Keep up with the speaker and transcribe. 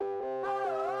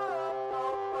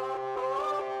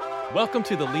Welcome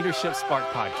to the Leadership Spark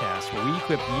Podcast, where we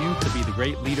equip you to be the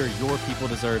great leader your people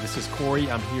deserve. This is Corey.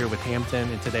 I'm here with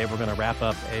Hampton, and today we're going to wrap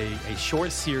up a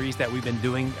short series that we've been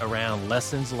doing around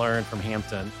lessons learned from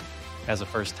Hampton as a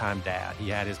first-time dad. He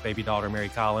had his baby daughter, Mary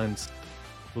Collins,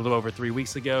 a little over 3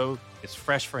 weeks ago. It's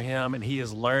fresh for him, and he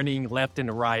is learning left and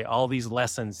right all these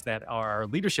lessons that are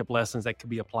leadership lessons that could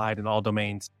be applied in all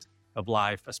domains of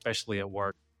life, especially at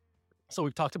work. So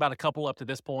we've talked about a couple up to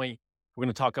this point. We're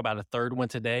going to talk about a third one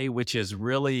today, which is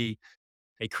really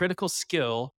a critical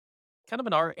skill, kind of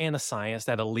an art and a science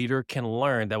that a leader can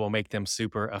learn that will make them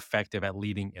super effective at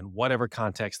leading in whatever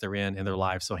context they're in their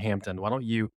life. So Hampton, why don't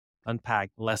you unpack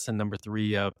lesson number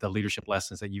 3 of the leadership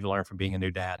lessons that you've learned from being a new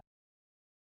dad?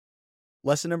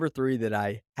 Lesson number 3 that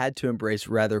I had to embrace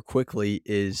rather quickly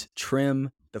is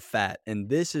trim the fat. And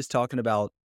this is talking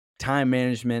about time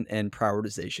management and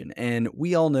prioritization. And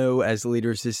we all know as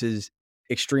leaders, this is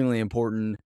extremely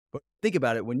important. But think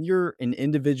about it, when you're an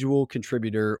individual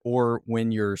contributor or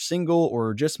when you're single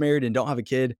or just married and don't have a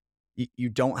kid, you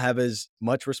don't have as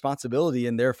much responsibility,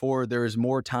 and therefore there is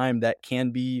more time that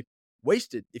can be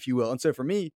wasted, if you will. And so for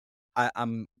me,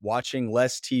 I'm watching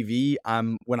less TV.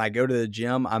 When I go to the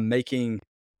gym, I'm making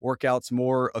workouts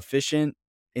more efficient.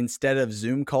 Instead of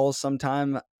Zoom calls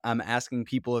sometime, I'm asking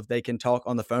people if they can talk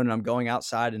on the phone, and I'm going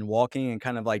outside and walking and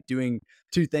kind of like doing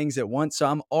 2 things at once. So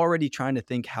I'm already trying to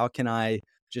think, how can I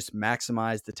just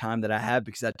maximize the time that I have,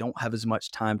 because I don't have as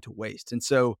much time to waste. And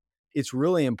so it's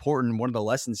really important. One of the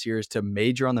lessons here is to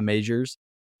major on the majors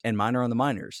and minor on the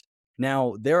minors.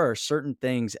 Now, there are certain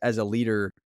things as a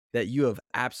leader that you have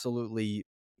absolutely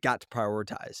got to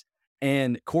prioritize.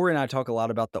 And Corey and I talk a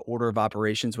lot about the order of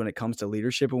operations when it comes to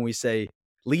leadership, when we say,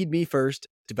 lead me first,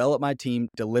 develop my team,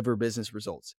 deliver business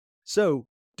results. So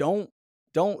don't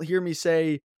hear me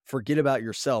say, forget about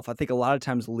yourself. I think a lot of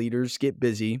times leaders get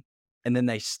busy and then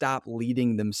they stop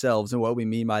leading themselves. And what we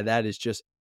mean by that is just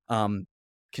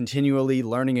continually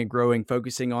learning and growing,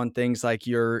 focusing on things like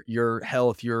your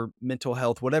health, your mental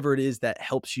health, whatever it is that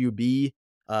helps you be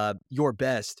your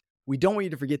best. We don't want you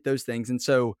to forget those things. And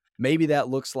so maybe that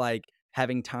looks like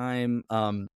having time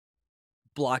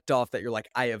blocked off that you're like,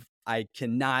 I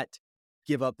cannot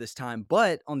give up this time.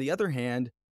 But on the other hand,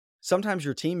 sometimes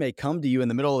your team may come to you in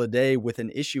the middle of the day with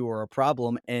an issue or a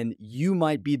problem, and you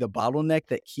might be the bottleneck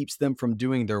that keeps them from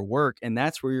doing their work. And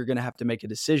that's where you're going to have to make a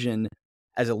decision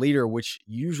as a leader, which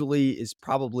usually is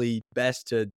probably best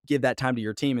to give that time to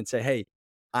your team and say, hey,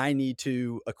 I need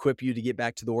to equip you to get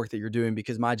back to the work that you're doing,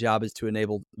 because my job is to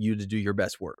enable you to do your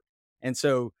best work. And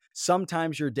so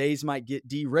sometimes your days might get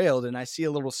derailed. And I see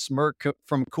a little smirk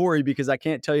from Corey, because I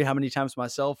can't tell you how many times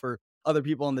myself or other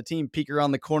people on the team peek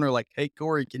around the corner like, hey,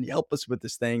 Corey, can you help us with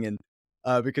this thing?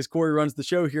 And because Corey runs the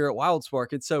show here at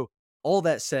WildSpark. And so all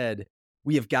that said,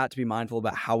 we have got to be mindful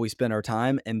about how we spend our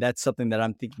time. And that's something that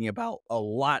I'm thinking about a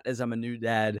lot as I'm a new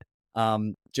dad,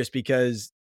 just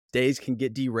because days can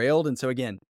get derailed. And so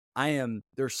again, there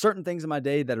are certain things in my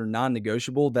day that are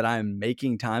non-negotiable that I am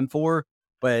making time for,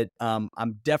 but I'm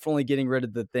definitely getting rid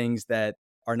of the things that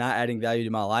are not adding value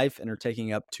to my life and are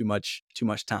taking up too much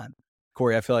time.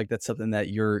 Corey, I feel like that's something that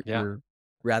you're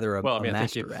rather a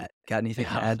master at. Got anything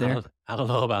to add there? I don't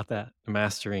know about that,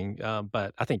 mastering,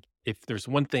 but I think if there's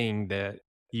one thing that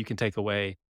you can take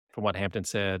away from what Hampton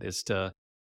said is to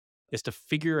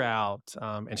figure out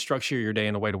and structure your day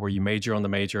in a way to where you major on the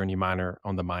major and you minor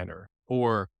on the minor.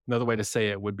 Or another way to say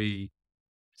it would be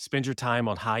spend your time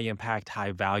on high impact,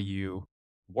 high value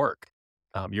work.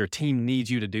 Your team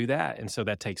needs you to do that. And so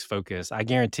that takes focus. I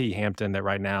guarantee, Hampton, that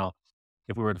right now,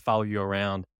 if we were to follow you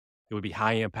around, it would be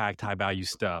high impact, high value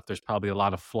stuff. There's probably a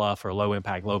lot of fluff or low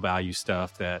impact, low value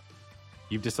stuff that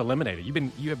you've just eliminated.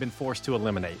 You have been forced to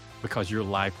eliminate because your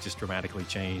life just dramatically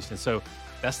changed. And so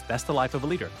that's the life of a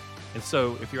leader. And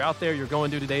so if you're out there, you're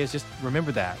going through today, is just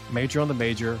remember that. Major on the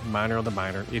major, minor on the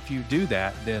minor. If you do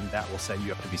that, then that will set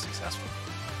you up to be successful.